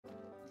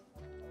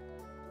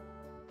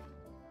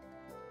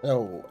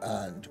Hello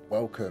and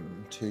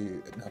welcome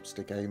to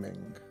Napster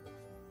Gaming.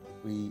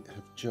 We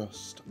have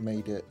just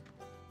made it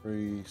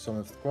through some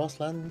of the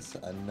grasslands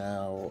and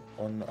now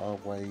on our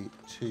way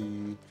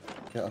to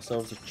get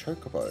ourselves a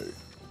chocobo.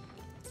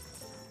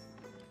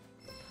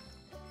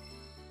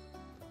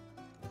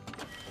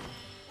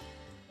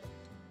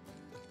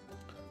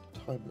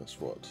 Timeless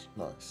rod,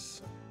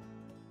 nice.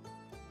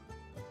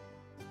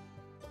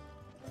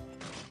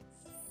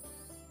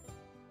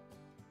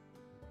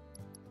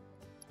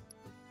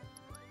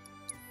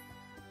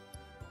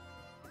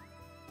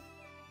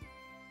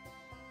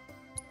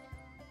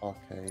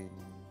 Arcane.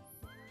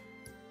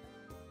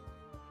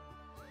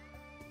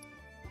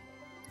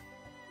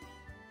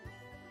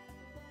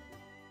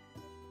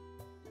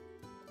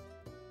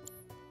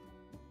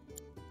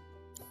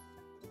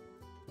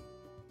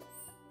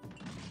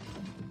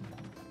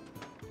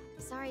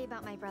 Sorry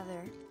about my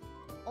brother.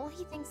 All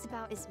he thinks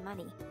about is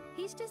money.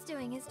 He's just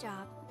doing his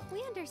job.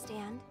 We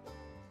understand.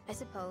 I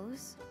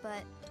suppose,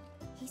 but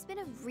he's been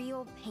a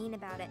real pain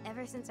about it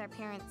ever since our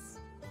parents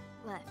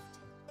left.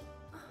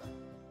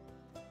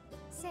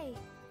 Say,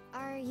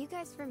 are you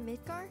guys from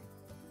Midgar?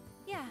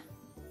 Yeah,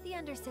 the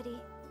Undercity.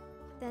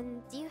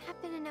 Then do you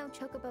happen to know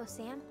Chocobo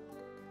Sam?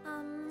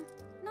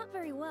 Not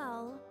very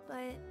well,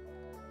 but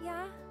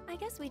yeah, I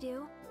guess we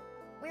do.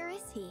 Where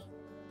is he?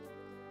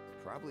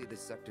 Probably the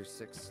Sector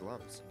 6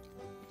 slums.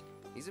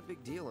 He's a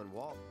big deal in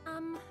Wall.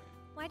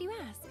 Why do you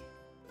ask?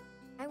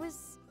 I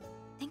was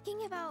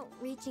thinking about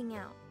reaching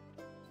out.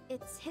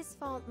 It's his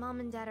fault Mom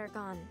and Dad are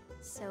gone,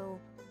 so...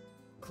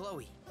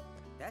 Chloe,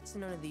 that's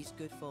none of these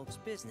good folks'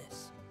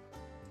 business.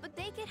 But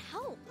they could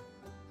help!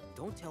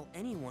 Don't tell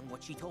anyone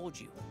what she told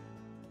you.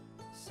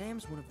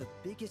 Sam's one of the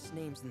biggest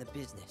names in the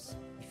business.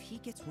 If he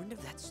gets wind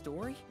of that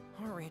story,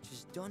 our ranch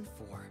is done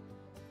for.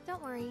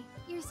 Don't worry,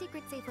 your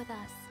secret's safe with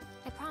us.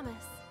 I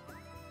promise.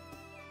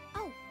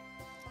 Oh!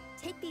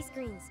 Take these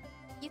greens.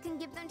 You can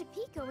give them to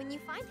Pico when you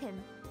find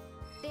him.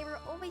 They were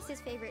always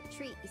his favorite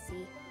treat, you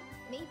see.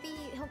 Maybe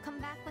he'll come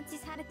back once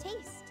he's had a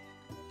taste.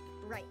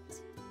 Right.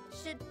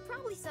 Should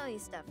probably sell you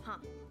stuff, huh?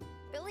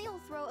 Billy'll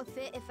throw a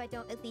fit if I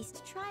don't at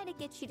least try to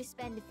get you to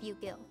spend a few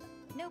gil.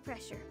 No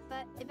pressure,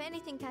 but if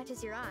anything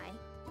catches your eye.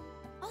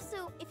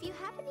 Also, if you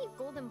have any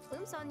golden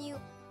plumes on you,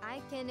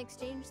 I can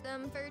exchange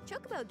them for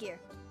chocobo gear.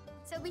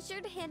 So be sure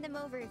to hand them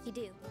over if you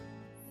do.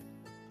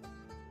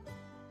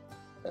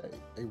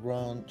 A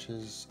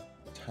rancher's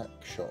tack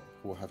shop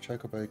will have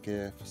chocobo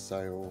gear for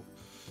sale,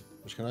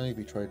 which can only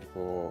be traded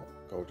for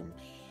golden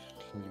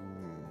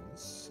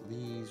plumes.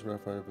 These rare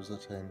favours are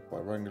tamed by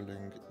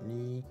wrangling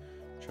new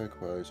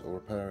chocobos or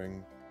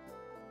repairing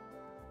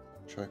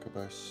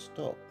chocobo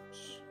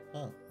stops.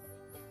 Oh.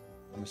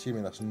 I'm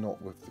assuming that's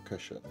not with the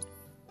cushion.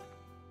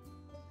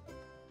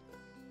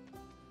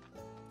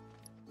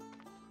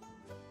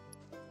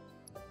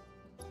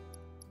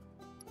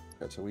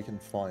 Okay, so we can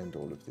find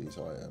all of these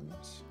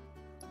items.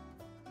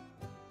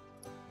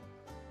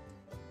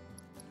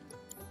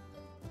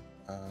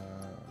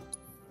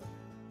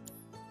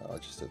 I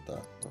just did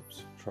that.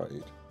 Oops.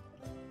 Trade.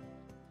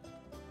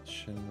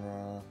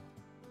 Shinra.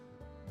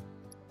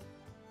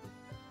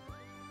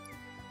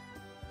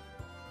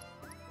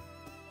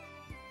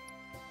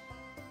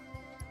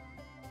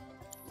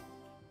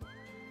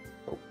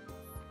 Oh.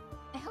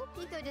 I hope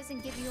Pico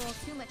doesn't give you all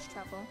too much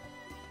trouble.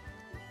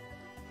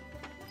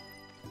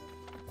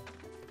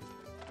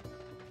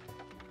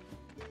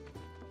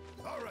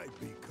 All right,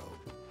 Pico.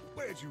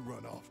 Where'd you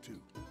run off to?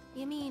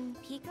 You mean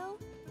Pico?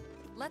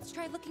 Let's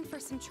try looking for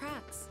some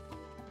tracks.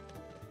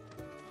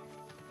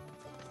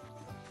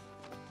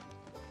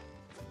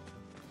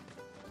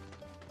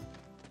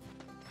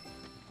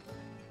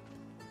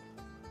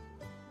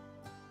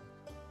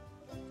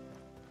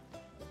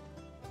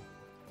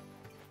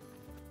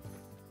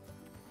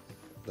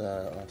 There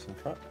are some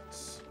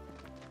tracks.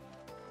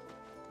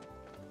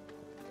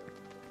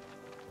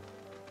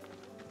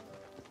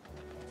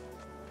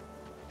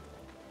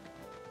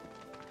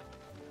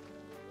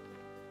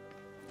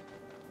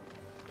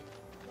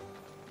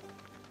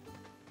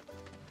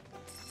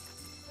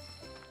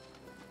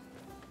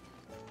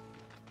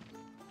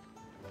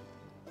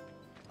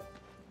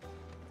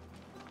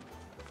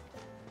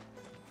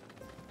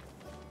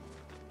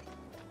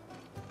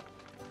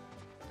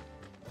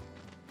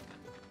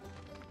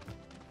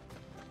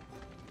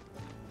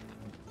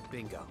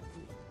 Bingo.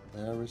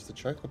 There is the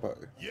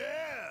chocobo. Yeah!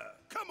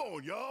 Come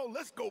on, y'all.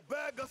 Let's go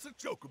bag us a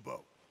chocobo.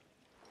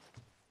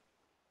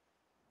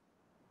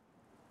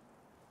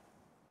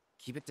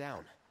 Keep it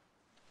down.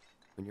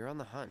 When you're on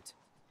the hunt,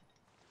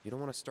 you don't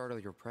want to startle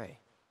your prey.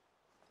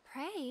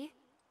 Prey?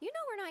 You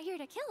know we're not here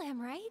to kill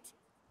him, right?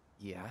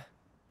 Yeah?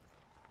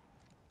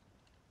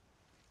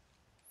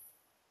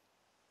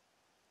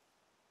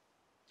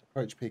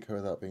 Approach Pico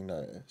without being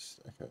noticed.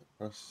 Okay,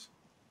 press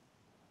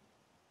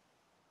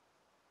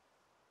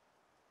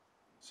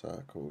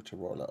circle to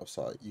roll out of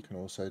sight. You can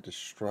also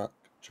distract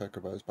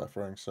chocobos by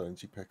throwing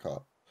stones you pick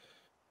up.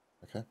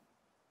 Okay.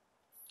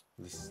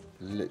 This is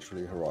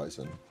literally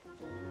Horizon.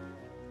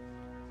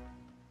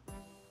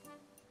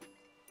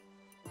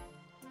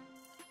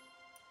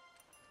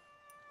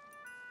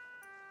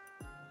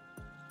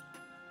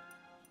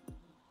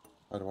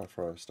 How do I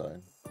throw a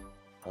stone?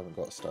 I haven't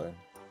got a stone.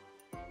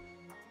 Is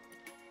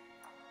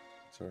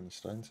there any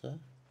stones here?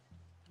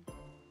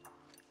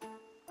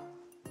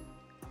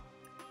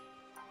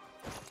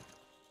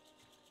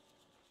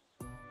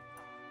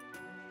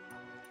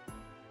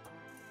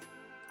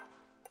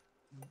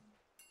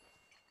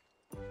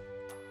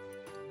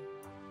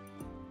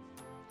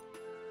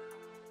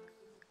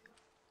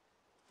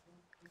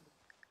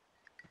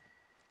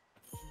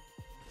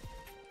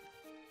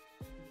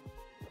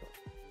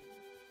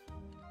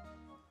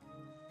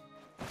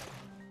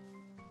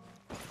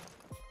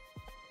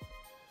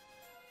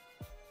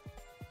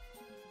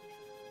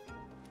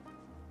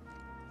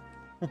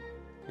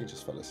 He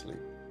just fell asleep.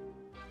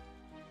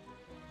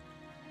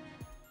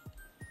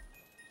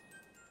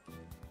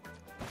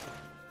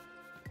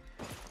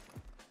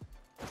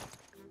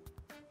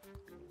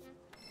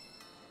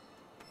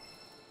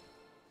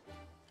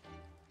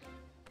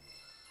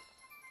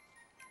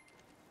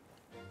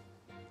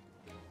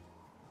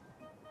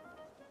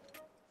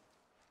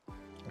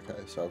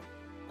 Okay, so I've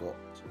got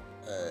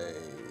a...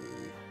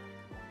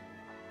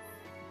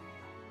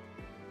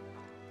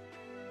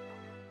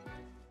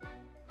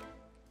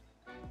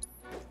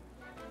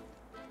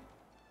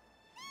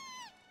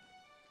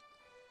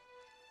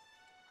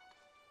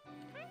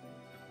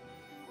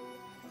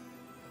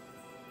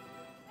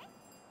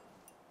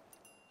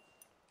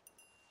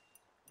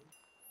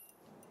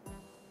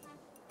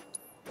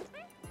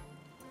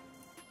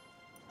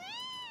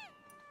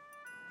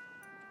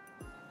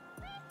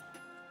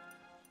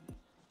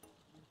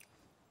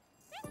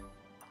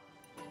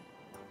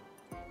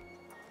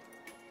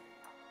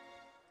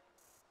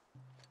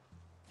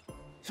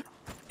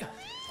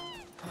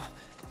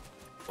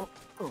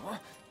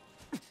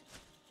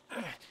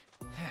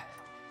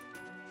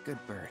 Good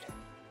bird.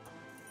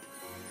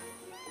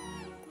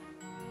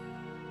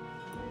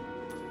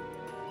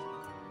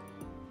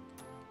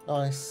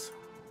 Nice.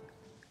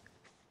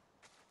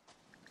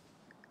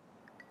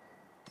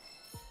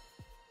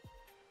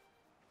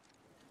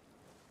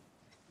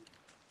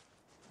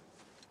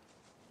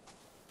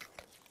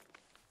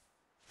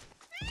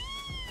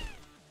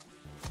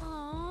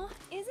 Aw,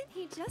 isn't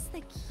he just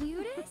the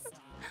cutest?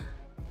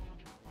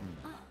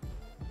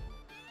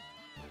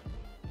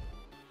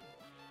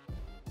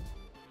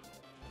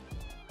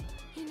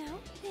 You know,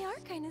 they are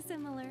kind of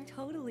similar.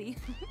 Totally.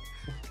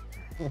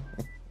 Oh,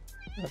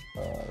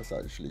 that's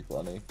actually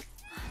funny.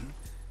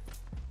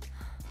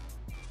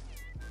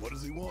 What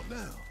does he want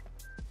now?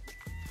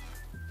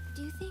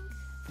 Do you think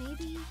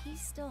maybe he's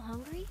still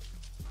hungry?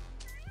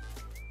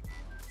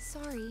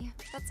 Sorry,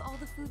 that's all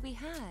the food we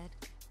had.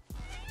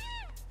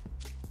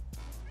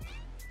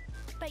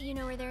 But you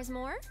know where there's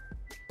more?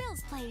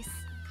 Bill's place.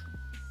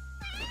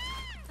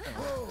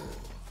 Whoa!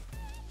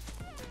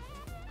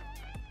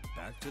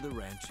 Back to the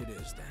ranch it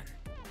is then.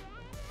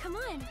 Come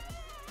on.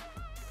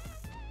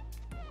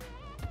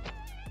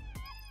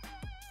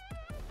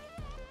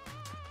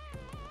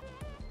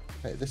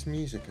 Hey, this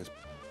music is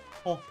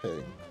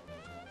popping.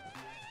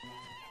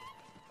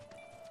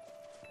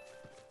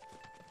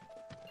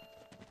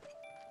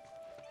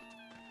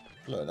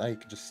 Look, now you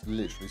can just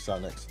literally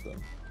stand next to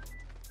them.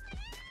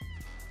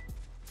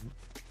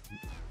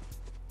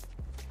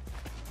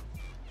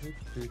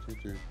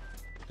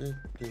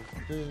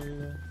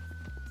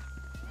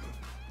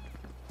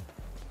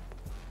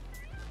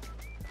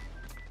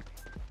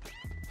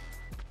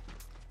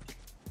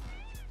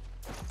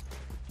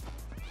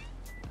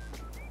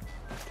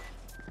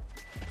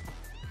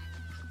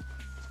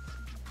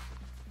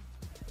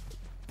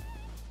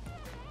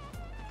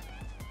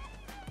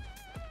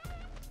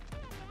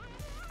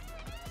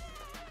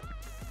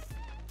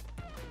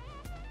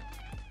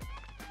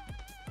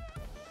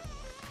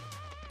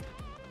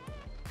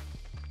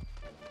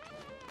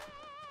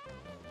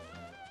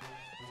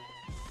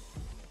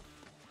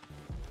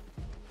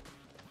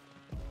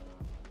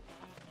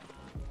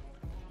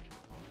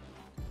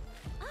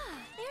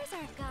 There's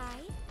our guy.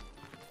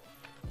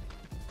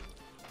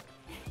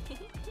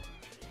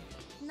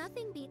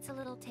 Nothing beats a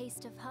little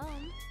taste of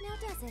home, now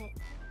does it?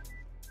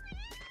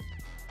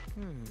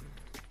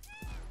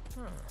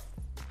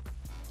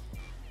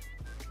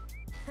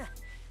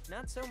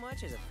 Not so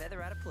much as a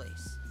feather out of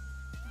place.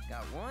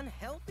 Got one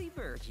healthy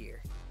bird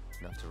here.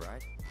 Enough to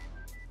ride?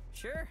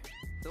 Sure,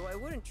 though I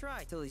wouldn't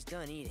try till he's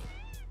done eating.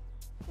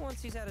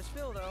 Once he's had his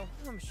fill, though,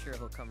 I'm sure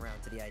he'll come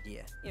around to the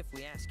idea, if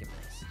we ask him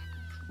nice.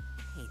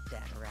 Ain't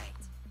that right?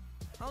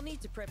 I'll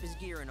need to prep his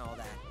gear and all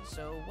that,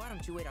 so why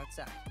don't you wait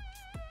outside?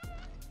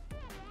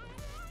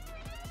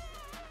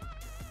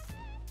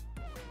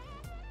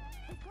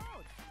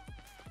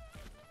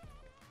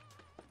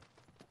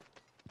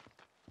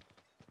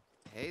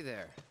 Hey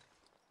there.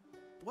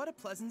 What a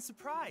pleasant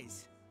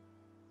surprise.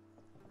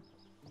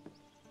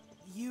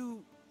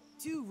 You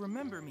do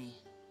remember me,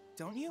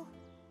 don't you?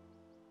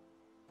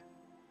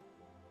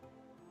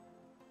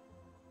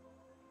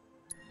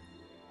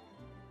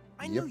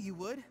 I knew you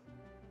would.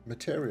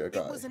 Materia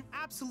guy. It was an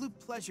absolute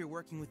pleasure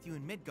working with you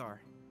in Midgar.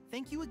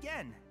 Thank you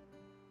again.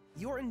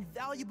 Your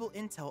invaluable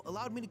intel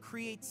allowed me to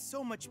create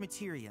so much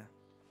materia.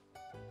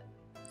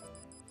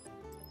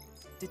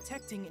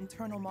 Detecting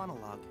internal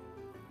monologue.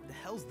 The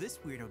hell's this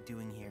weirdo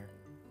doing here?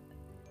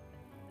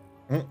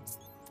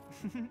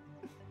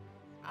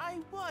 I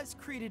was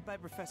created by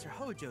Professor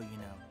Hojo, you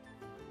know.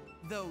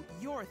 Though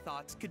your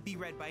thoughts could be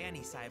read by any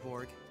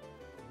cyborg.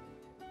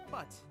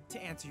 But,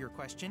 to answer your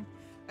question,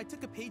 I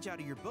took a page out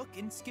of your book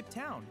and skipped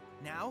town.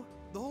 Now,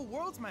 the whole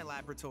world's my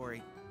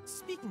laboratory.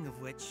 Speaking of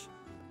which,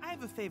 I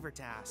have a favor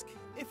to ask,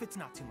 if it's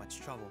not too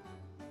much trouble.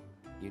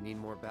 You need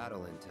more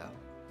battle intel.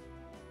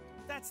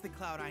 That's the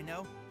Cloud I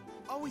know.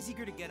 Always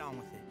eager to get on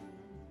with it.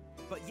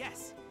 But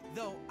yes,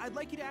 though, I'd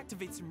like you to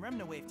activate some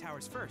Remna Wave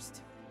towers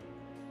first.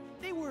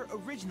 They were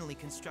originally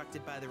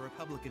constructed by the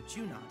Republic of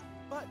Junon,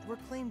 but were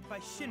claimed by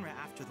Shinra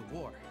after the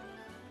war.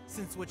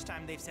 Since which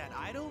time they've sat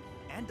idle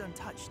and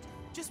untouched,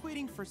 just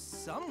waiting for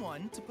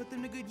someone to put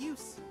them to good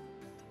use.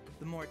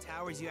 The more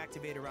towers you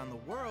activate around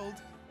the world,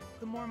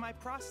 the more my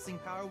processing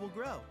power will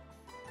grow.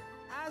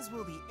 As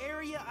will the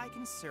area I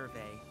can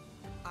survey.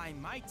 I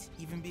might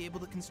even be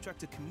able to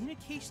construct a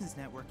communications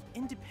network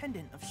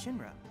independent of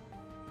Shinra.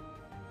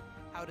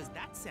 How does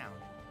that sound?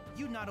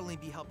 You'd not only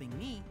be helping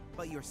me,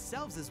 but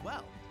yourselves as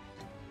well.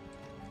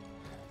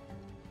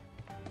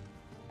 If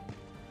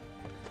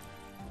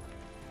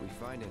we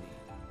find any,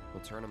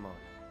 we'll turn them on.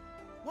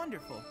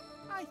 Wonderful.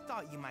 I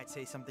thought you might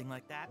say something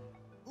like that.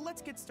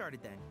 Let's get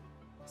started then.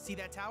 See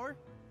that tower?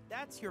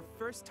 That's your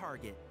first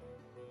target.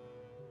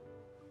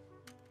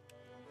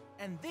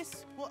 And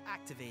this will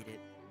activate it.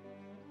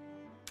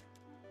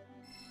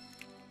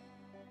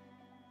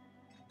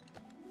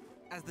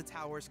 As the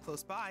tower is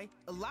close by,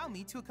 allow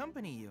me to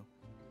accompany you.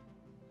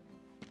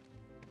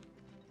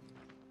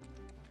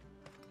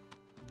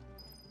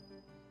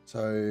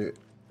 So,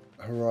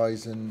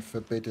 Horizon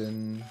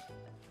Forbidden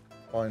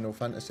Final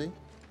Fantasy.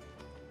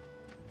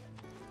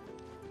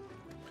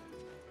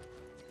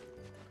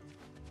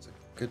 It's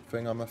a good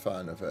thing I'm a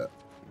fan of it.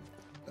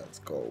 Let's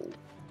go.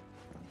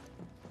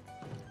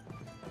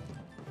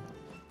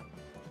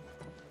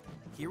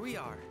 Here we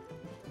are.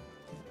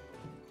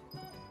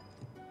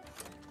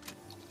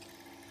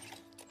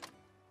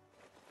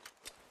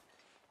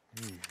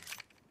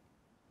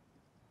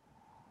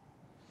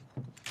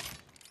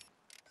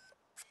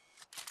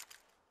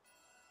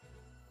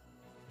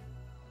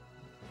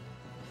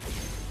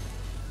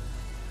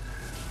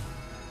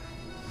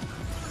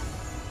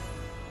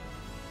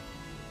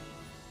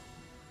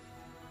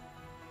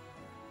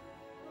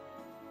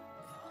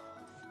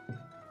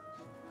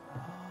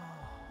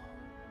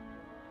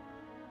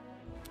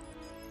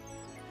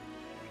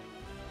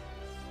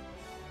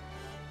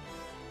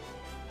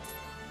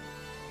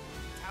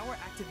 Tower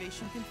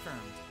activation confirmed.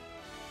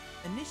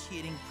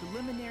 Initiating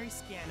preliminary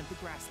scan of the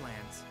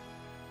grasslands.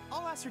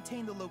 I'll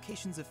ascertain the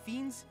locations of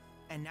fiends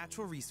and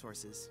natural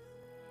resources.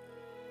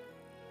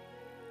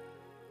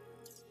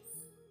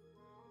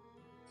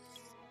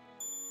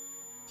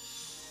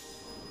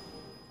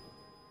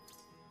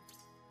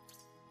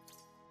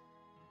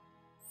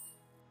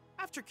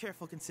 After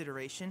careful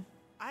consideration,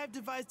 I have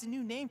devised a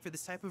new name for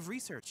this type of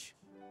research.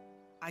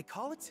 I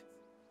call it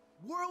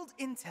World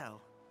Intel.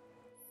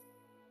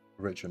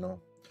 Original.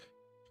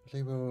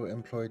 They will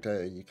employ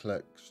data you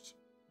collect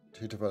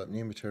to develop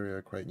new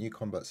material, create new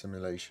combat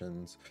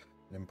simulations,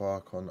 and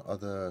embark on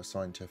other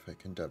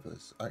scientific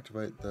endeavors.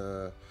 Activate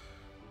the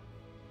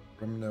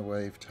Remna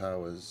Wave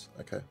towers.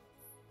 Okay.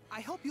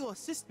 I hope you'll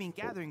assist me in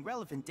gathering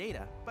relevant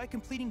data by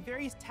completing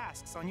various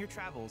tasks on your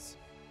travels.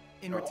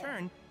 In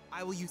return,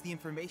 I will use the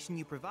information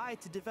you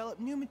provide to develop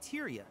new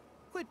materia,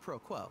 quid pro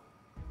quo.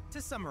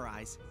 To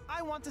summarize,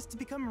 I want us to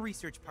become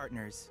research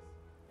partners.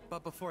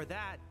 But before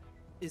that,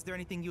 is there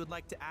anything you would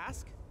like to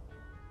ask?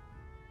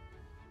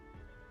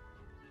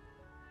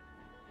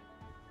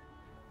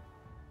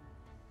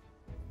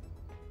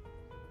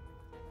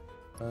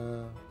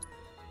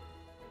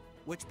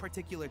 Which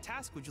particular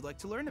task would you like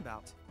to learn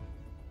about?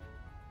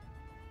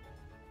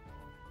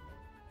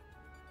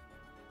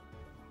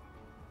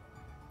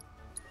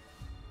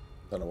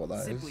 Don't know what that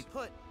is. Simply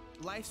put,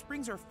 life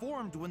springs are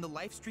formed when the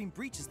life stream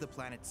breaches the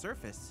planet's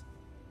surface.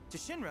 To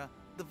Shinra,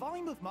 the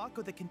volume of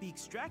Mako that can be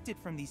extracted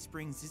from these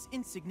springs is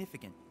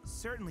insignificant,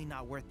 certainly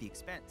not worth the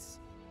expense.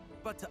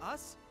 But to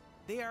us,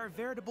 they are a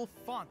veritable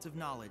font of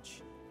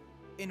knowledge.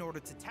 In order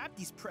to tap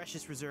these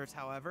precious reserves,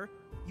 however,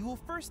 you will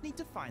first need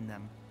to find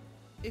them.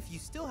 If you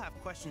still have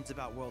questions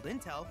about World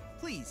Intel,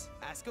 please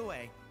ask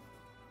away.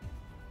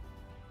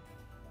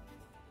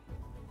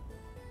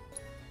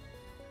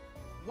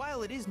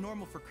 While it is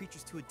normal for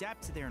creatures to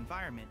adapt to their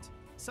environment,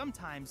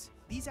 sometimes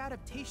these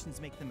adaptations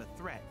make them a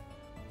threat.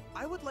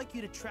 I would like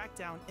you to track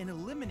down and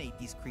eliminate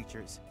these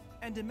creatures,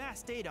 and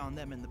amass data on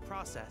them in the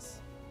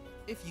process.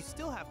 If you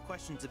still have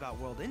questions about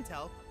World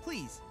Intel,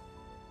 please.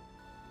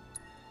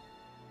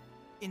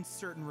 In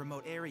certain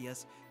remote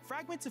areas,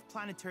 fragments of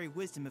planetary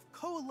wisdom have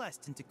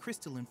coalesced into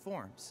crystalline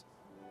forms.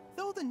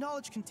 Though the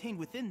knowledge contained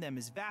within them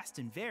is vast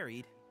and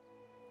varied,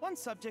 one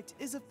subject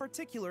is of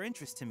particular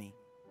interest to me,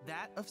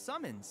 that of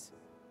summons.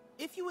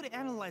 If you would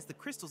analyze the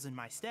crystals in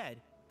my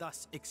stead,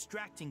 thus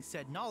extracting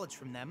said knowledge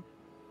from them,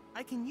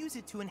 I can use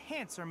it to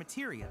enhance our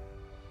materia.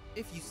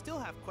 If you still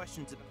have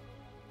questions about...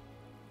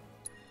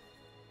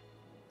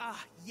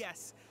 Ah,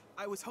 yes.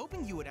 I was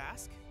hoping you would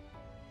ask.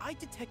 I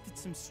detected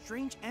some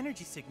strange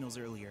energy signals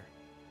earlier.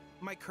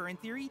 My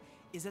current theory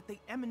is that they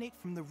emanate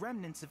from the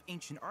remnants of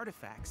ancient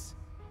artifacts.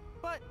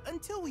 But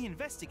until we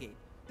investigate,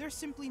 there's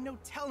simply no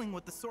telling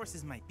what the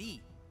sources might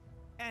be.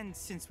 And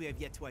since we have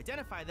yet to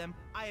identify them,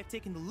 I have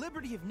taken the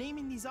liberty of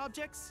naming these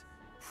objects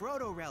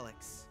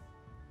proto-relics.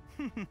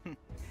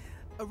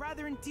 A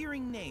rather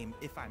endearing name,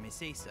 if I may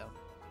say so.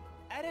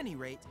 At any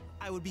rate,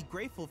 I would be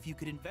grateful if you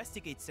could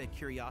investigate said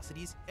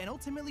curiosities and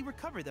ultimately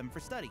recover them for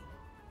study.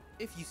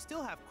 If you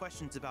still have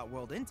questions about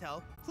world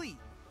intel, please.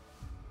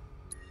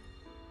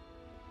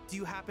 Do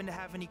you happen to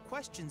have any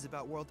questions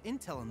about world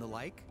intel and the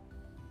like?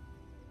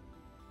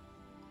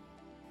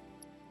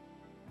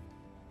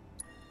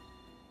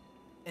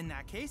 In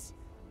that case,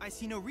 I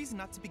see no reason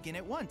not to begin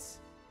at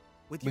once.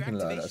 With your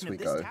activation of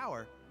this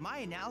tower, my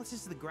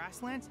analysis of the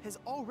grasslands has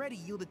already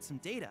yielded some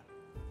data.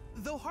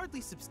 Though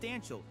hardly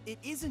substantial, it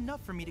is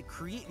enough for me to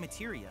create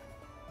materia.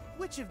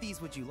 Which of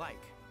these would you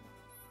like?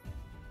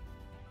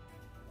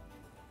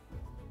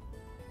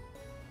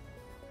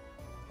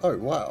 Oh,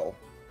 wow.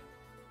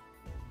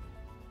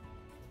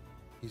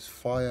 He's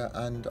fire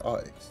and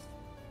ice.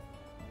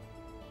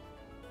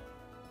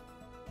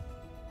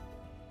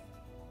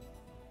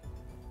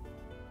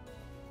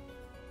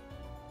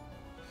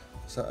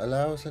 So it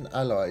allows an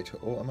ally to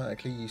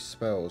automatically use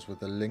spells with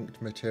the linked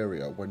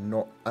materia when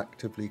not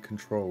actively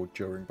controlled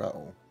during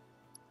battle.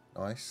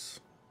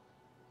 Nice.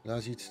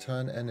 Allows you to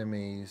turn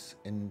enemies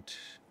into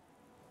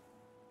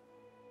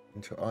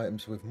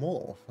items with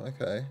morph.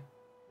 Okay.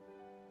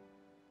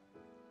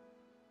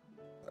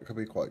 That could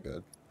be quite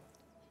good.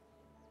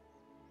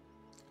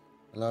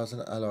 Allows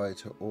an ally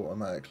to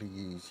automatically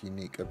use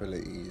unique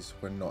abilities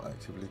when not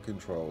actively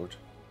controlled.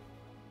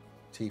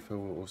 Tifa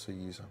will also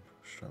use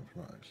strength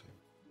not actually.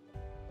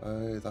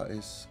 Oh, that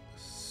is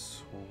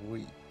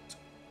sweet.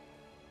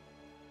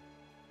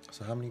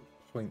 So how many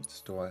points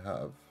do I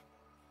have?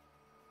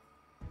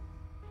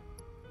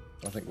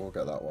 I think we'll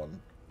get that one.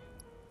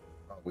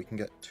 Oh, we can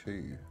get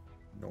 2.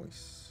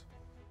 Nice.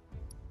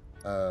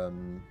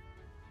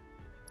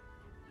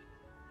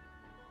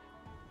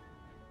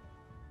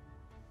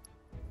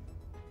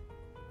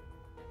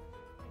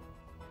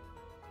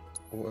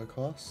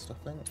 Autocast, I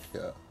think?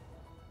 Yeah.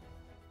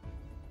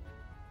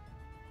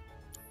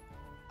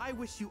 I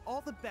wish you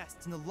all the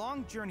best in the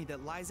long journey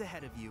that lies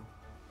ahead of you.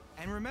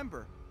 And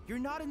remember, you're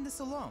not in this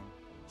alone.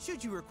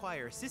 Should you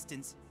require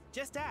assistance,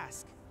 just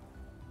ask.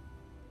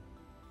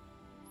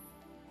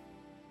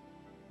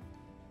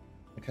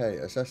 Okay,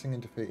 assessing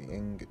and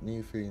defeating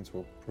new fiends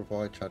will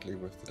provide Chadley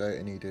with the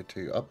data needed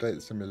to update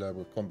the simulator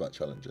with combat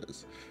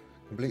challenges.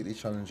 Complete these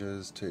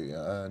challenges to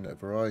earn a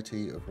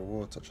variety of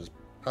rewards such as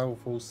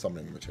powerful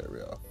summoning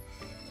materia.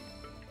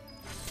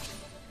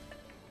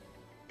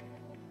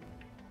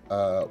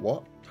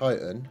 What?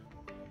 Titan?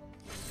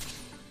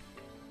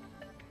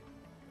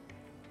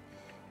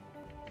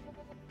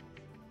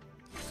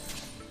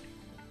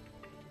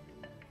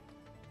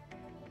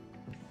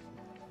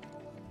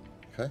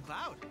 Okay.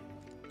 Cloud!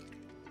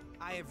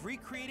 I have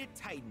recreated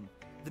Titan,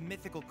 the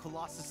mythical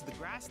colossus of the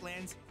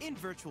grasslands, in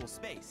virtual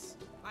space.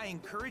 I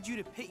encourage you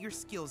to pit your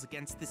skills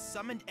against this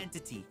summoned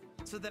entity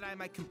so that I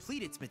might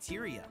complete its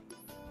materia.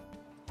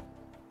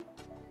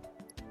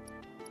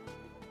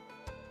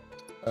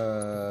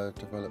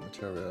 Develop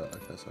materia.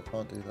 Okay, so I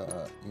can't do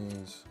that.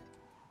 Use.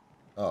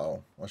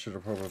 Oh, I should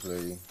have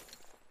probably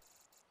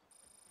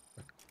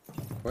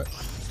equip.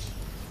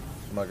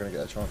 Am I going to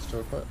get a chance to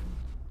equip?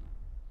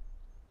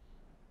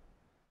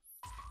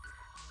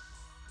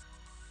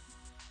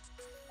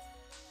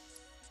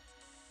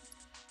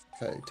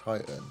 Okay,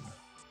 Titan.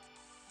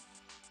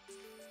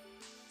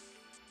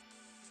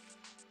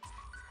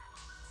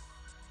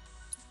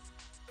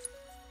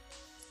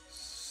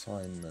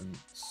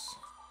 Assignments.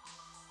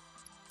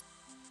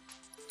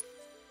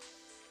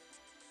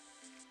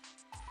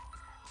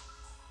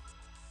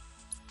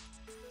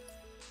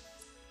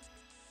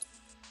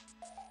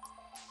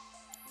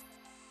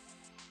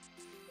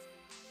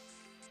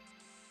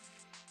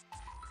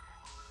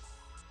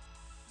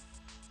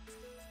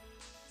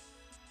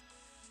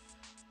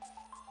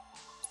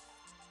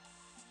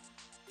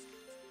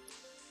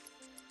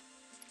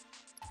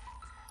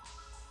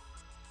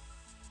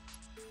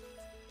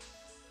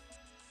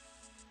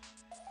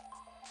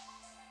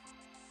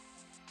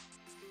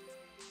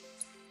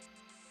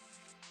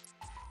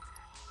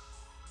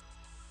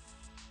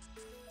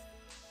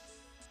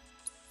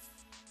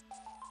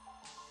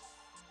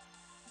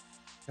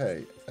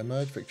 Okay,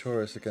 emerge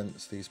victorious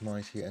against these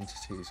mighty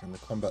entities in the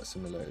combat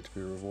simulator to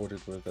be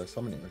rewarded with their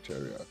summoning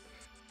materia.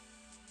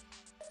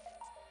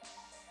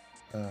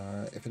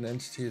 If an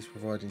entity is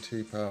providing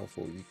too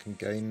powerful, you can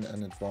gain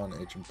an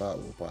advantage in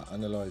battle by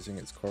analysing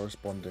its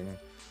corresponding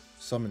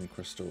summon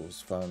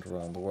crystals found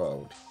around the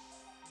world.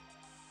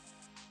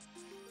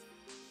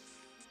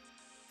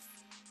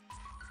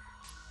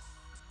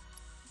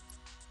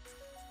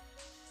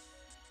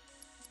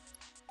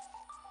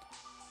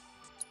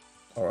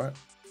 Alright.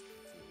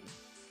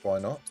 Why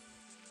not?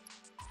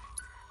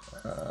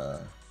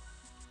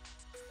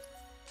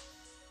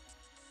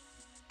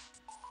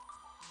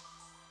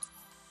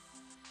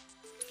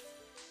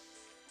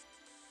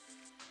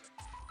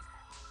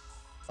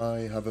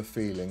 I have a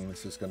feeling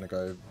this is going to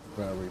go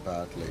very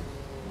badly.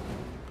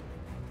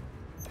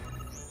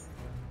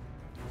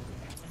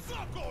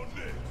 Suck on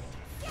this!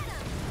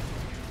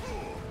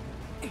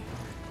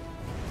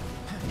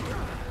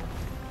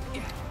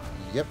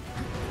 Yep,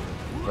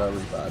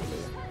 very badly.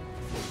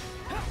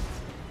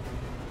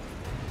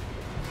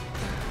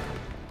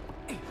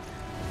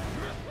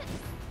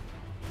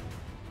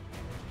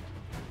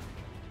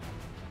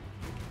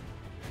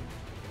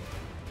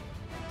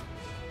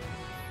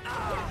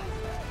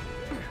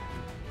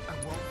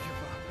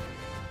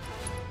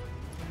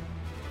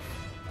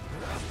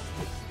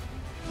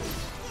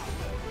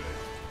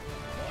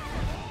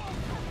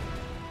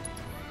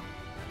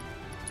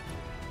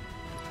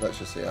 Let's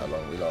just see how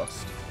long we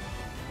last.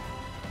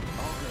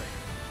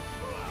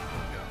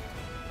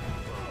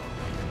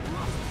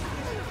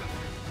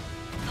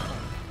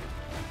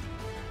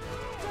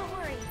 Don't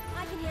worry,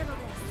 I can handle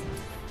this.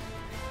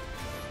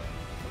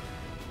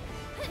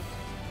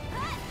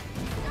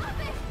 Stop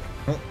it!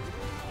 Okay.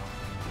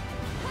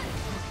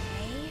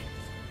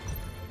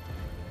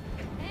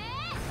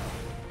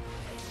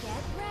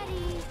 Get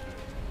ready.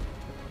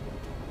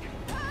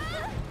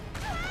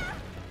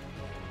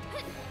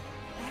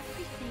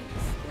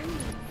 Everything's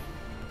spinning.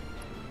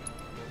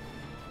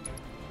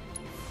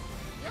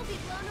 You'll be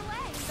blown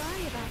away.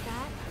 Sorry about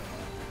that.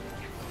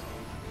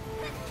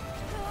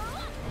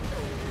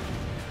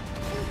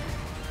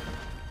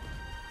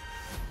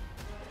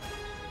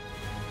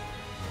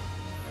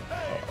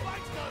 Hey,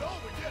 fight's not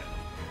over yet!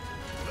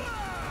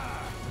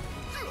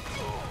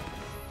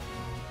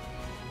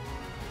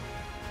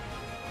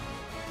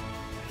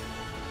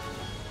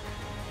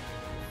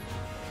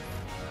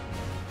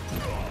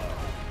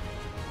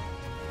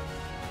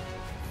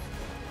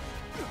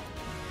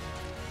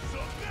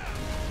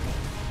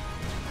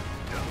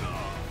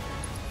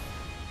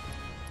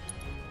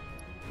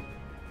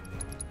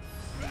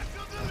 Back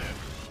of the lip!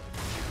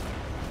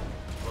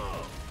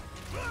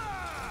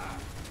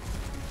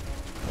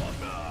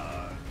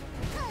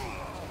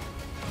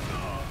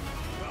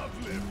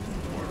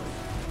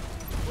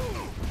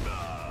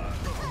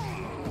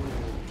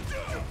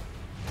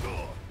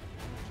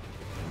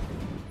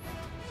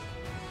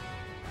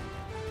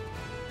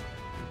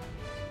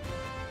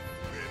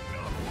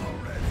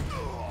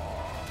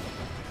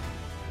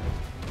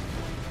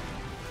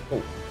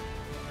 Oh,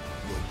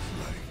 Looks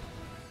like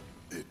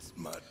it's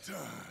my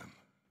time.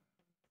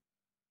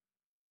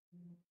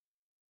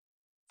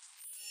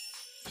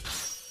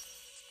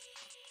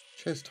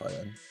 cheers,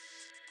 tie-in.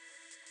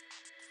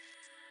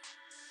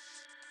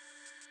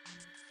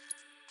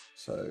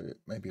 So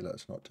maybe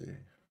let's not do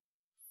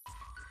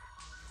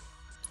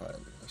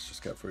tie-in. Let's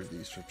just get through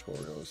these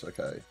tutorials,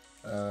 okay?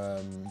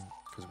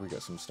 Because we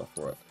get some stuff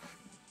for it.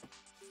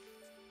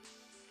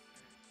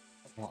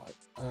 Right,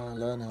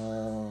 learn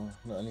how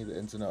not only the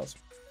ins and outs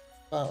of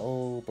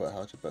battle, but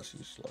how to best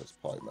utilize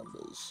party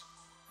members.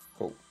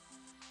 Cool.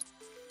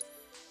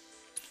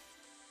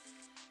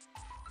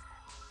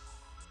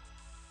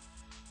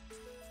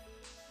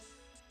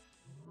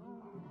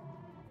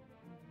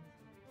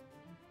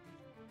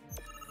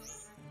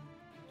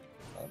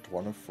 Round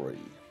 1 of 3.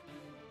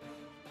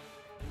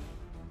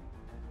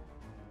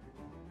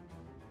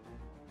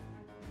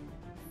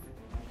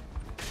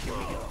 Here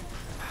we go.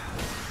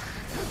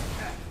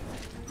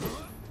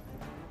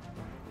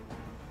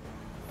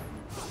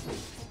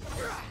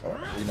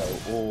 Alright, we know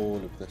all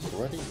of this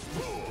already.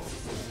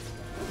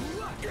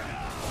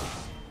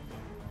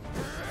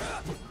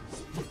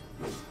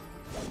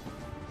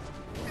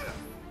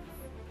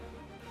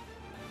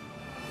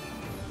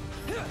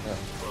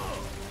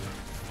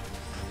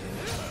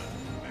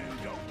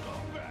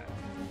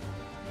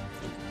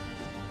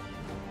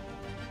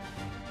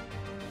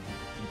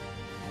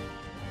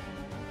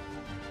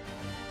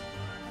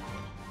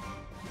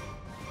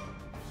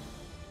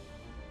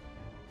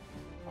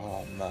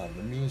 Oh man,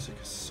 the music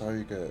is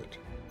so good.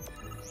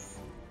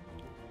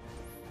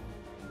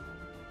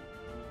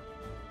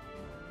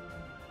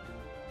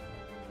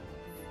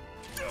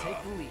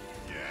 Take the lead.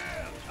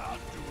 Yeah, I'll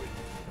do it.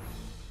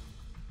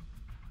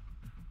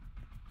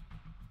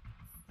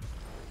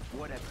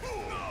 Whatever.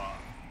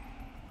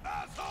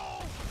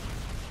 Asshole!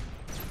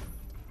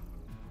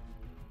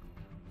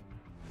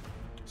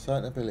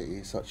 Certain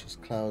abilities such as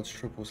Cloud's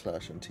triple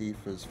slash and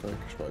Tifa's focus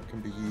rod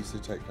can be used to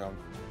take down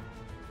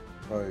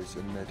foes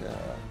in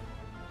mid-air.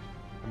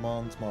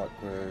 Commands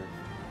marked with...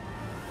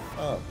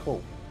 Oh,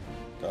 cool.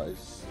 That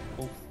is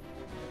cool.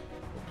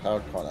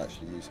 Cloud can't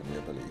actually use any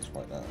abilities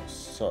right now,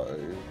 so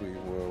we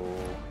will...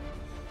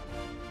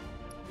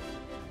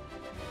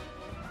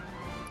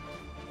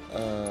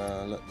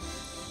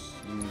 let's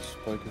use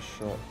focus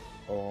shot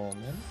on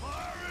him.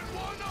 Firing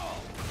one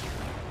off!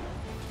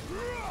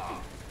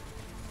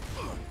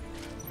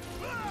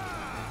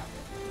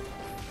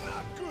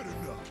 Not good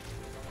enough.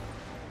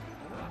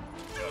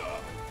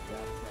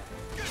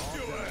 Get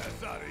your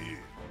ass out of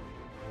here.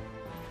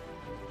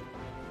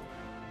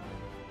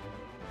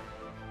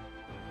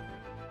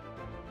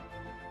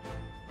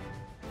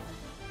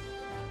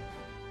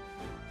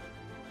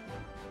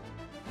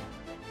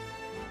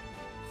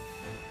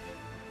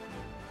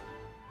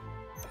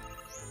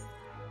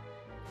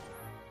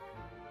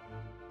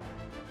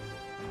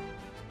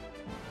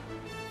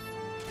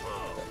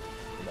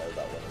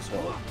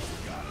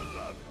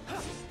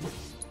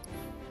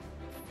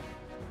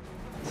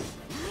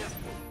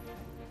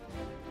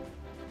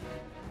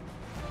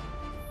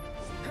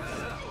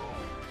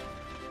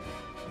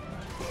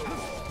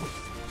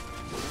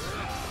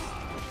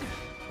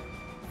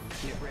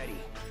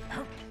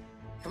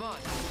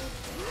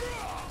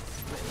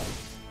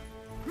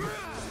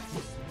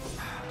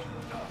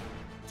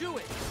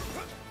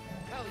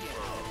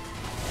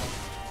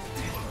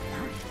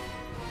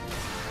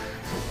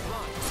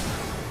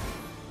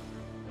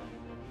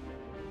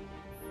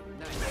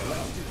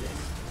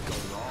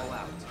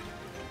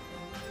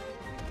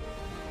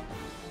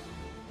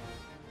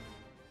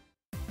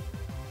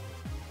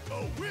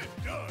 We're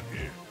done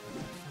here.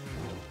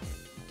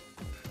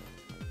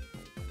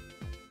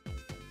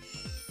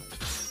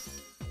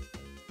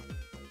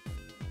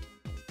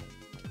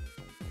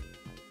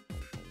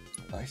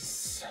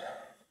 Nice.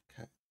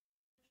 Okay.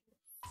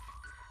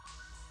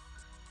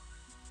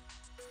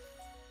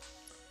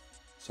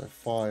 So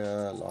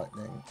fire,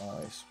 lightning,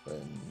 ice,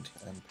 wind,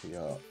 MP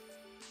up.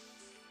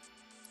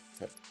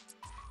 Okay.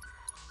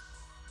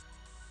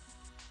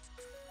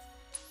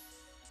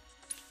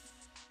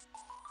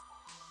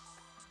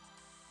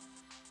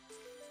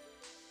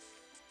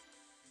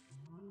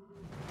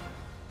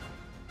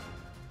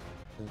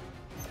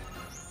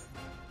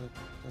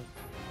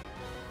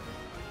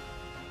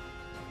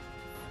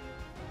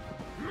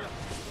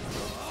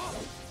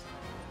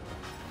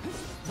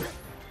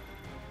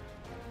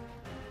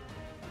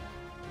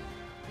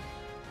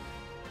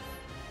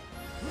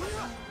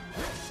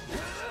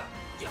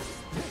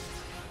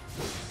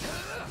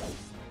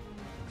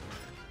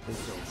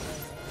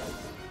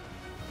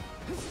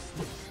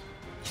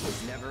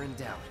 It's never in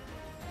doubt.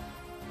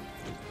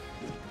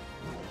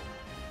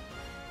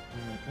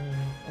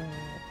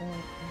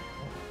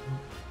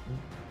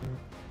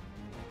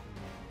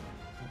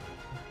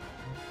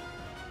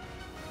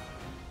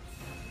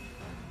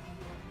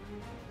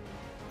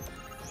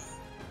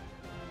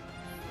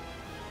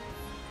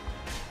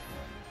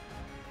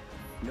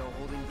 No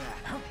holding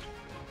back.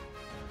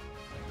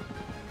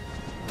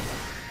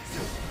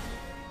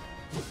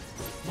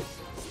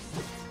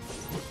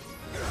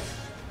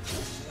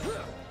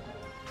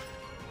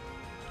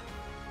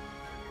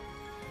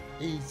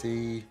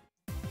 Easy.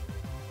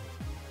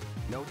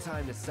 No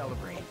time to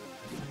celebrate.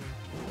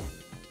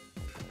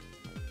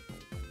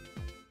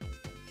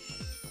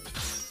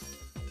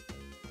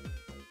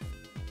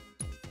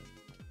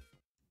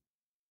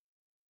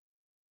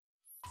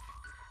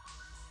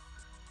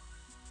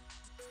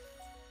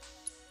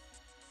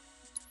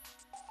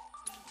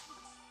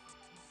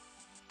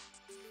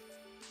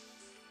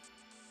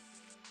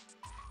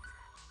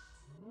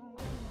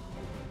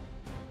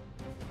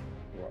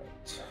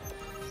 Right.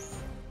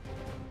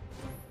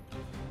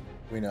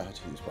 We know how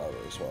to use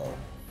Barret as well.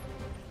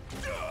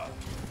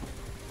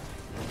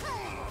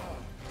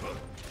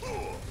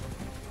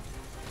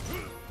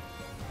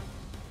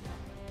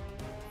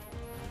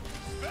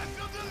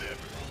 Special delivery.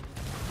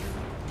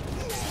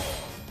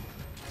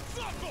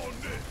 Suck on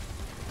this.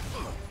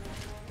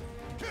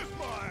 Kiss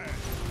my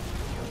ass.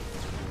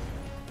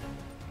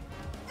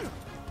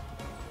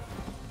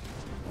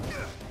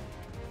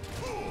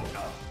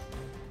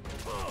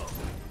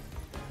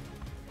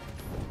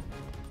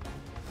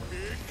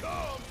 Here it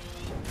comes.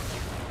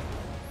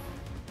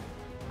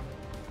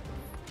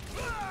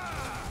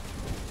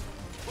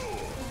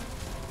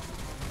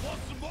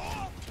 Want some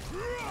more?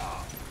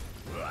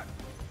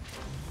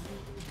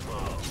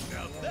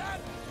 Now that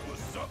was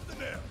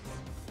something else.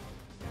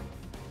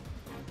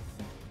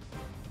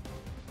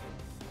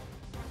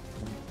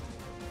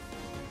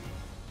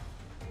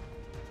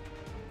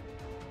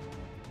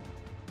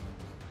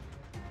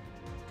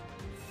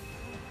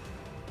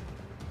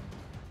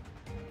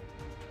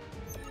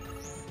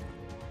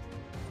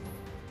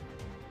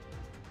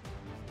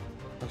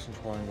 Pressing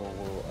triangle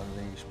will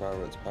unleash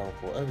Barret's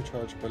powerful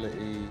overcharge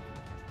ability.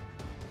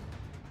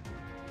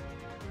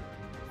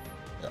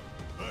 Yeah.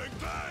 Bang,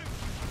 bang.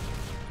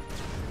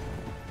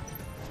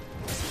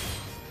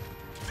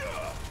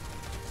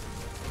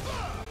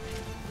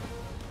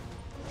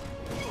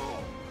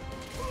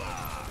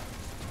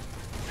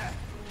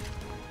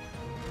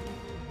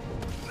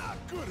 Not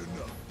good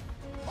enough.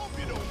 Hope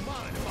you don't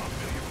mind if I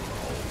fill you from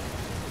home.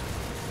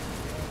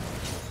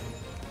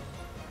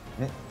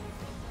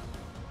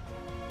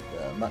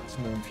 Yeah,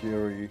 Maximum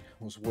Fury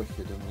was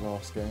wicked in the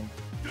last game.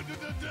 Da, da,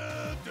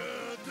 da, da,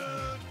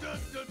 da, da,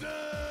 da, da.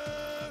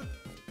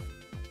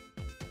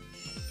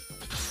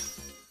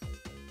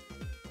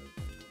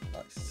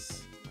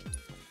 Nice.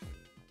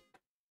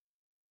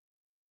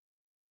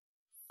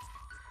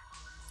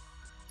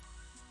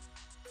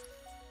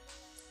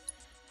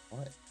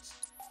 Right,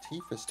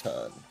 Tifa's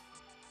turn.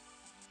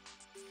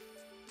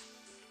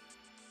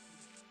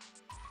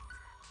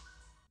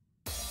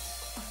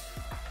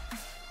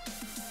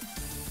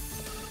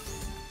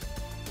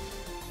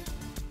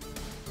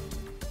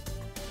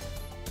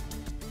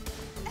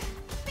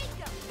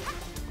 Bingo! Ha!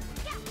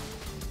 Yeah!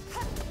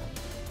 Ha!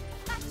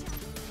 Gotcha!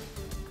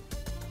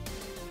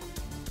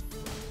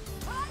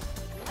 Huh?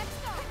 Let's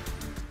go!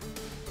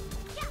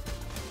 Yeah!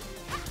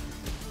 Ha!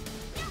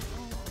 Yeah!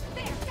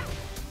 There! Go!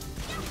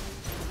 Yeah!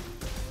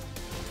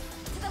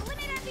 To the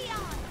limit and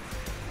beyond!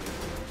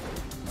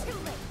 Too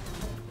late!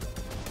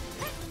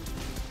 Ha!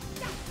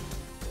 Yeah!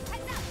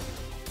 Heads up!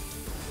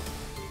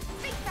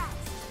 Think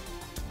fast!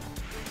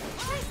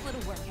 Nice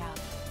little workout.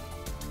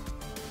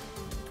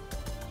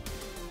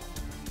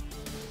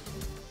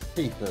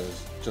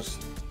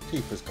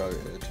 Tifa's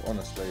goated,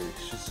 honestly,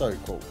 she's so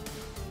cool.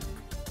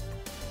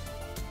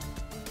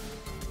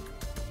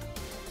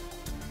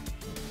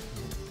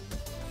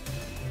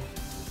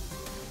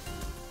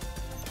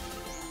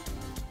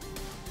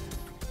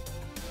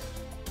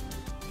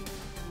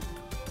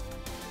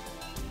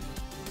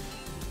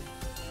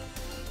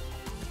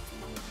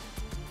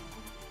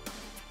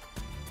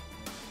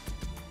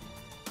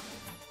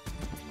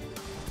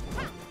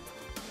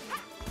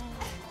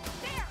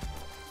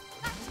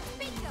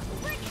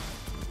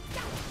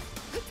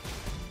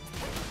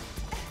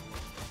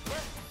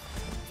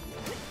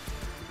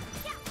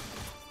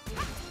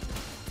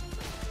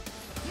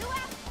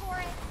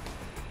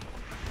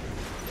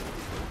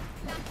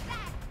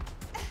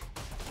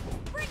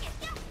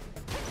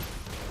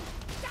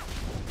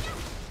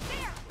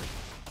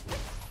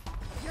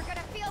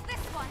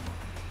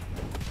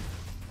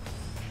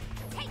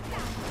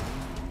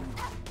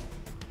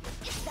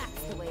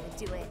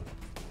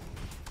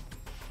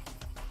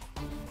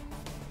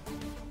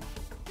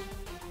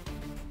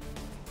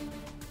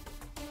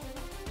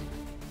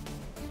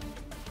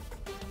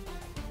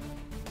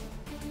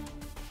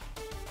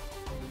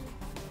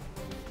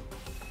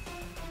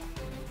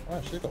 Oh,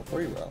 actually got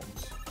 3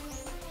 rounds.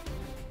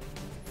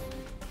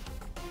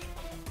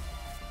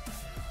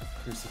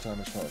 Increase the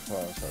damage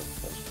modifier, so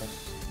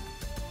press.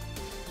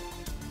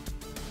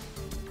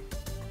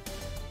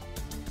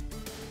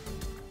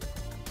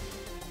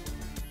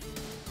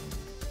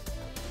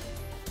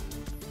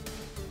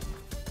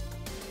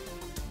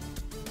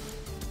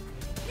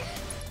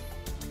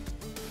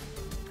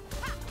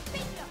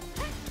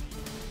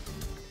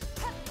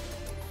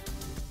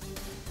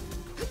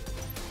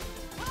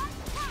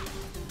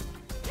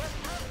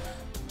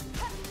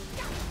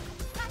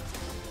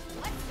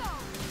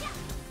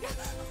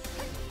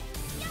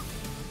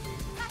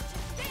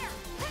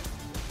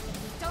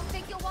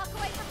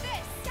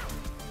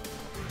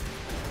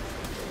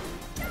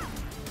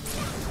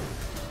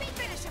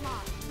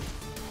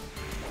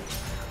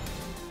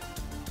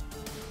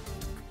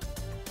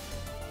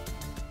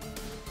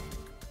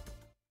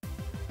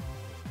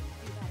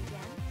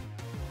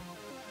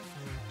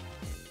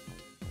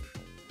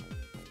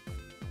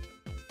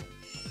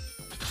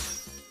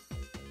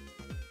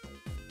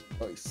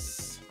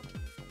 Nice.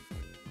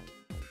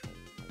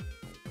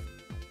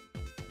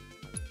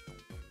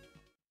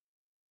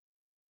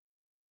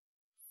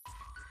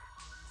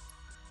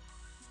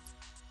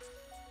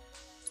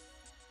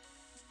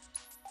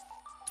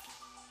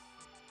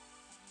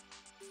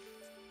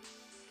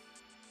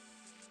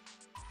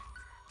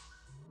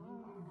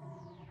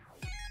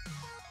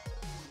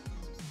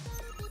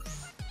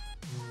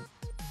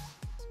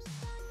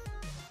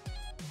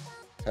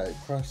 Okay,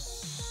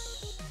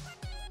 press.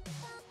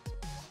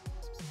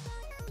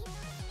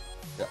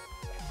 Yeah.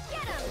 I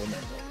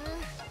remember.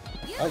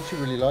 I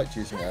actually really liked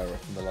using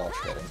Aerith in the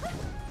last game. Okay.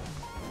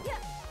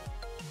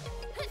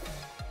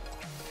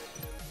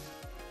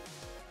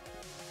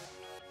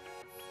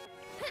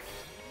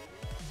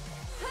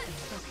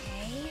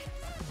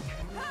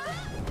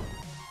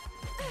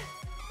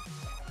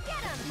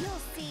 Get him!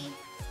 You'll see.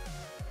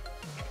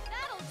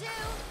 That'll do.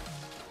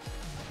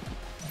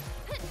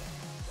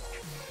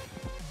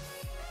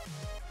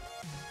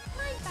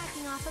 Mind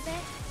backing off a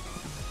bit?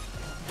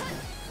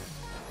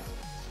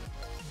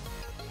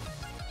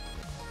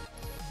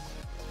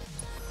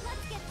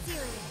 Let's get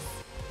serious.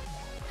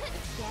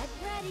 Get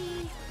ready.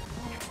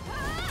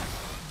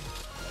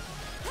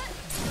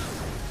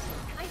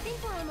 I think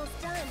we're almost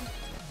done.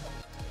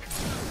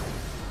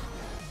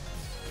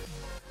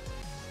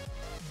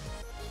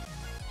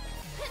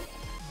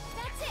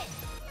 That's it.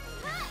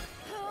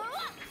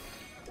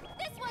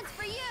 This one's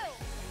for you.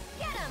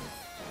 Get him.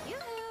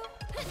 Yoo-hoo.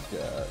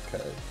 Yeah,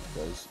 okay.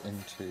 Goes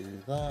into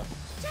that.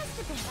 Just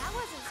a bit. That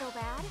wasn't so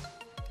bad.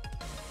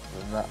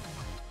 And that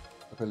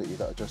ability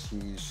that I just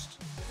used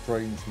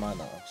drains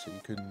mana, so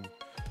you can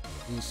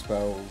use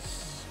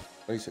spells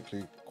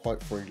basically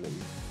quite freely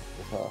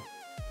with her.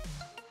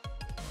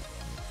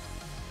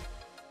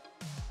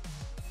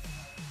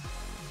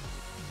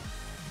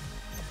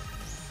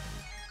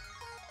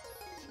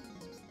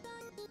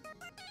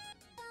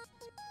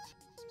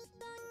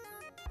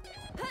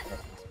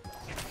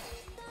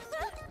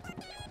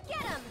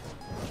 Get him.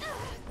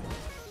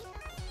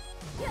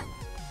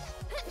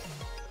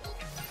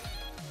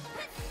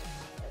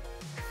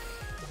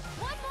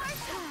 One more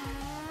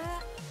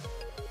time.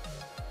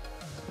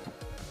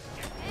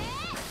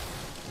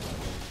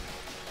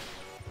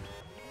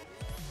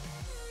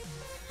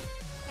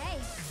 Hey,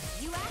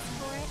 you asked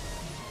for it.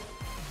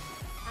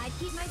 I'd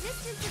keep my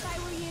distance if I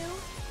were you.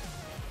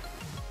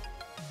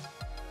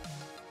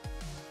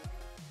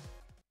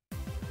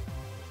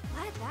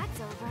 Glad that's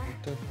over.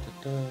 Da,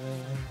 da, da.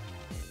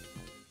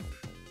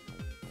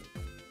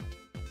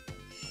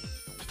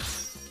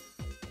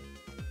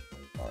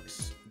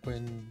 Nice.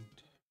 Wind.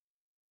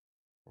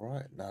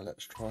 Right, now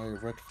let's try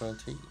Red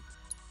 13.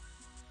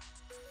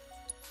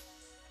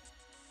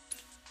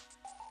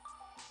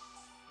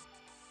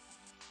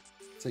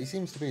 So he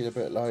seems to be a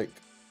bit like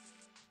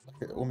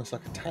almost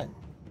like a tank.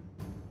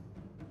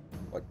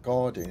 Like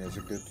guarding is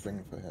a good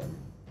thing for him.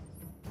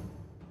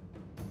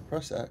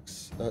 Press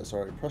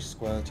press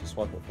square to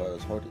swipe at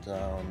foes, hold it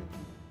down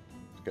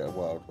to get a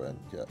whirlwind.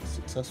 Yeah,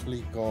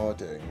 successfully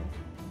guarding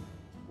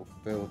will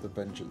fill the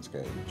vengeance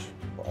gauge.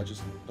 But I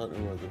just don't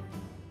know where the...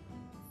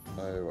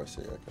 Oh, I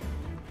see, okay.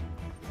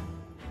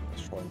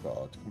 Let's try and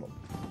guard, come on.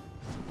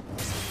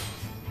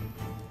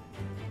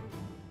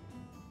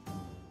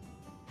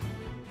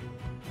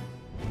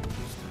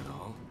 Is that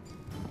all?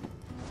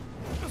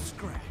 A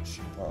scratch.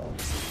 Oh,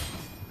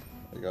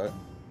 there you go.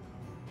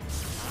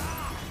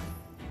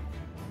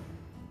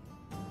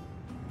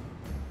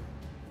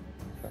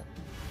 Okay.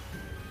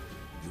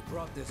 You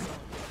brought this up.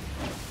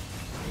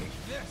 Take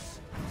this.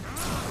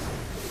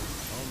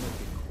 I'll make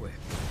it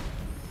quick.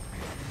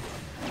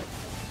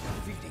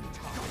 Feeding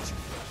torch.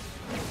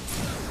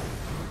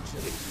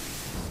 Agility in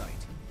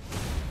sight.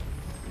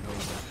 No,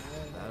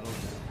 that'll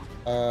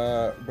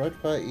do. Red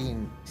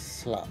 13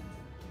 slap.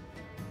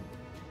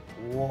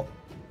 What?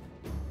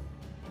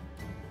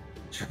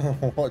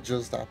 What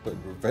just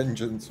happened?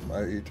 Vengeance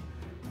mode.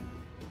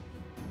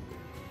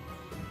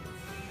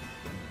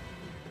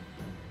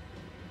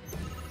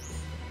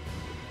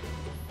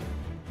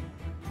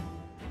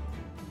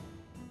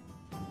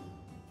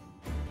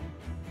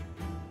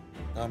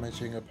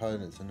 Damaging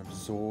opponents and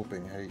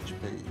absorbing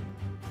HP.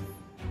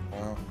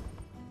 Wow.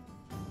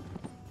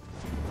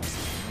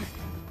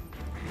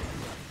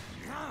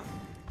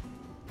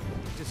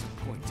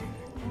 Disappointing.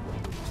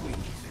 Please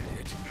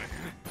edit.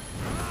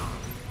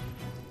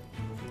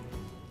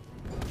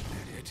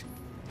 Edit.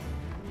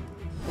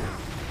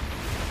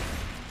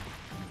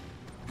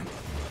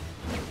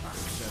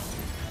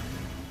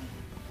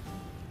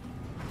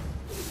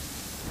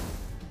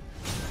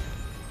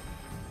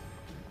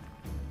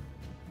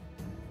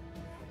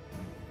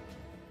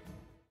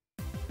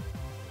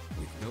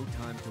 With no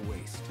time to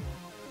waste.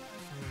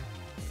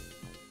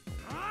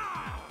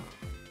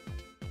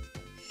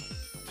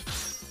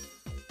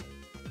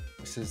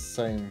 This is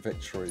same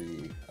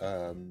victory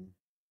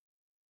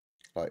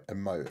like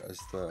emote as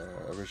the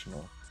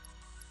original.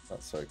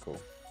 That's so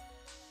cool.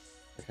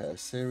 Okay, a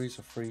series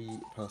of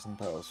 3-person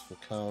battles for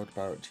Cloud,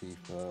 Barret,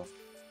 Tifa.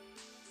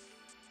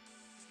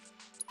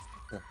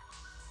 Yeah.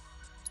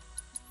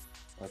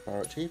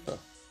 Barret, Tifa.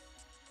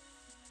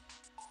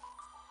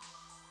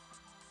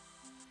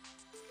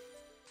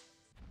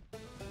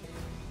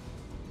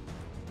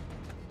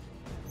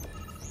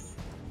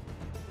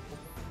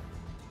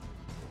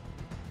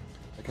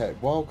 Okay,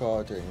 while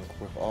guarding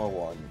with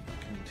R1, you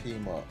can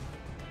team up.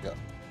 Yeah.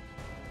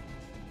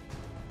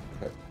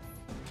 Okay.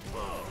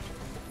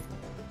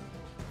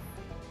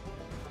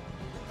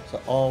 So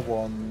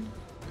R1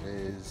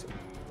 is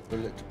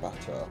bullet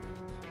batter,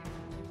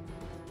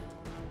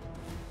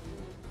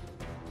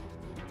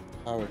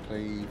 power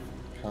cleave,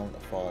 counter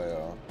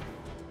fire,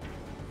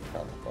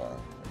 counter fire.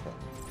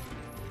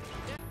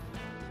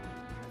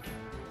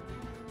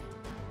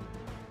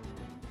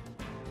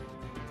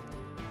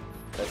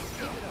 Okay.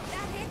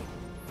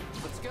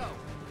 Let's go.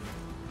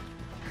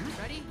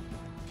 Ready?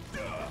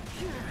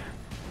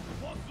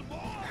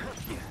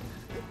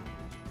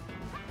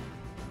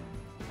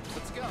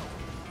 Let's go.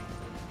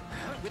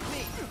 With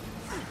me.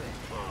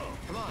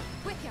 Come on.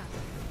 Quicker.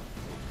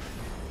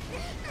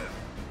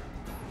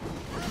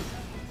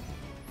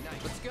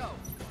 Nice. Let's go.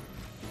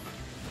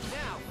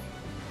 Now.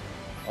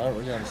 I don't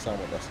really understand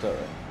what that's doing.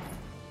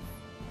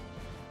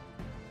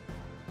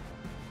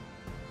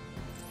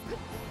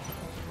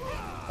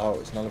 Oh,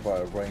 it's nullify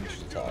a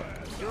ranged attack.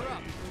 You're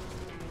up.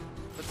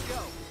 Let's go.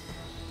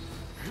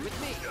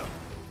 With me.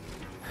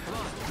 Come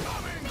on.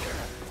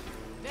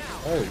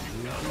 Now. Oh, you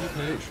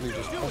can literally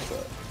just press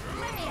it.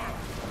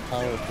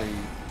 Power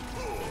cleave.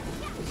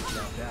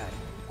 Not bad.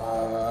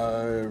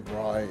 Oh,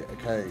 right.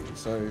 Okay,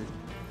 so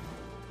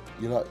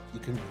you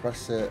can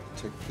press it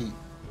to keep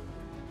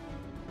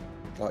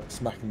like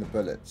smacking the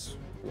bullets.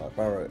 Like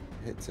Barret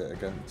hits it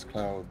against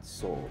Cloud's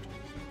sword.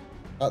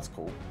 That's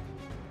cool.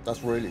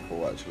 That's really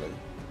cool, actually.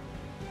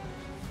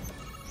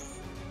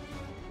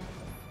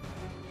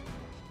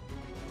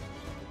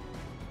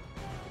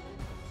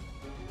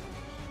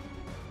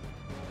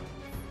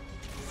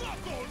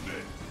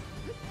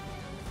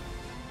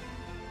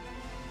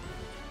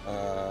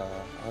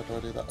 How do I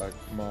do that?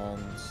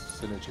 Commands,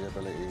 synergy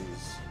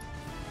abilities.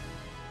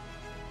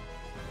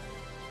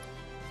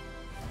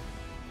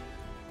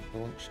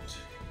 Launched.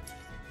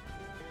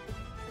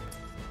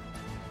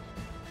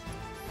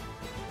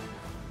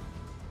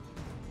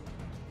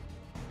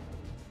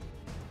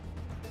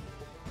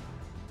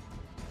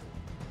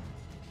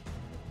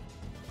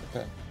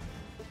 Okay.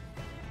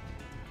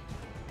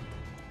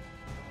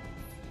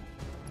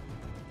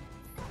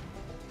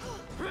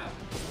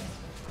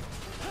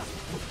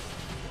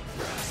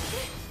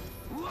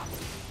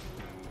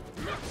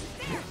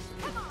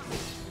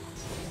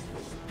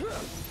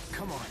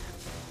 Come on.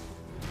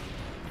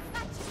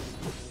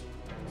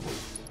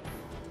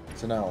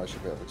 So now I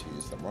should be able to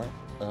use them, right?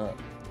 I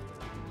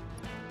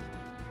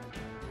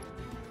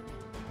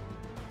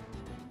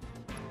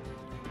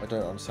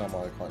don't understand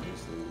why I can't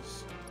use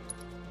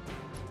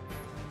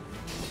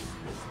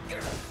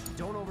these.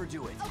 Don't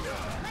overdo it. Okay,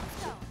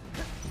 let's go.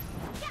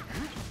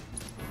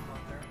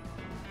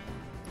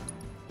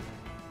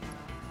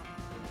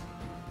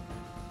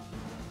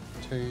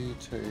 Two.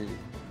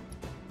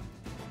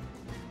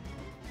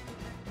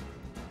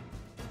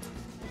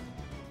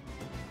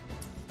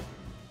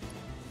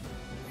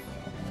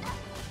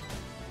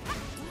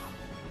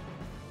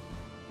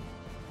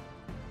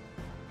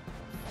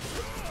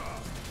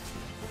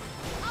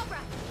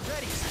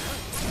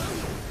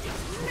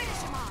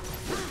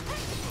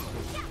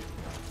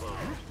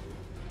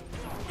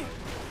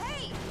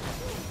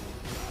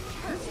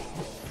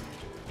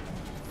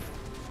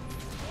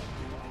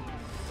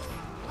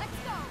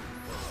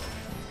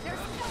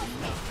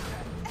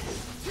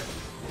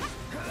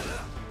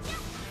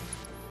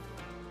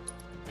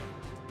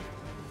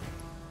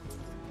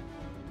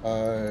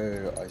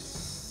 Oh, I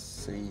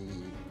see.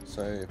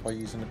 So if I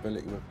use an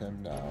ability with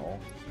him now,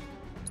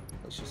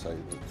 let's just say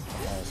that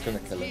it's going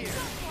to kill him.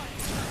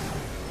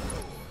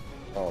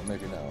 Oh,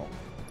 maybe now.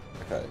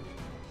 Okay.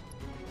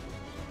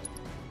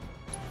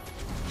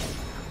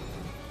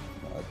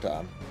 Oh,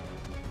 damn.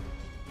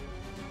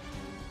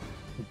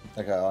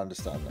 Okay, I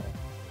understand now.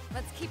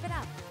 Let's keep it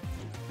up.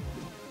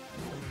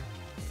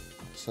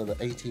 So the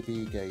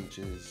ATB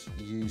gauges,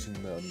 using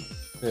them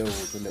build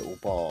a little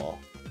bar.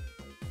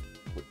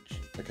 Which,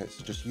 okay,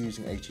 so just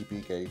using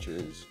ATB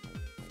gauges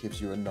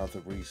gives you another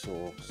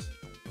resource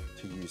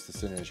to use the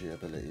synergy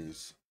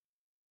abilities.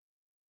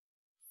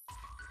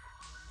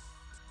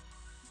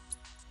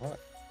 Right,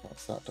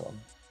 that's that done.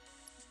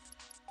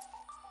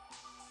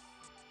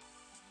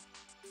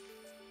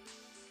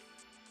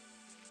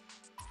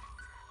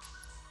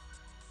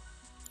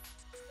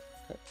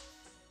 Okay.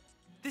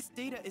 This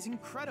data is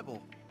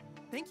incredible.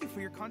 Thank you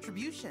for your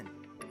contribution.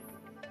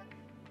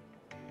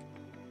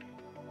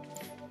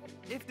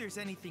 If there's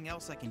anything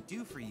else I can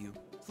do for you,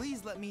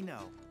 please let me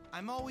know.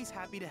 I'm always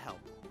happy to help.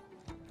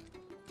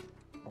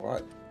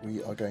 Alright,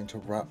 we are going to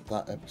wrap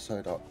that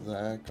episode up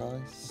there,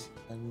 guys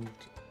and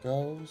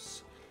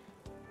girls.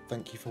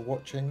 Thank you for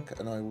watching,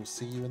 and I will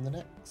see you in the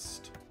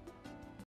next.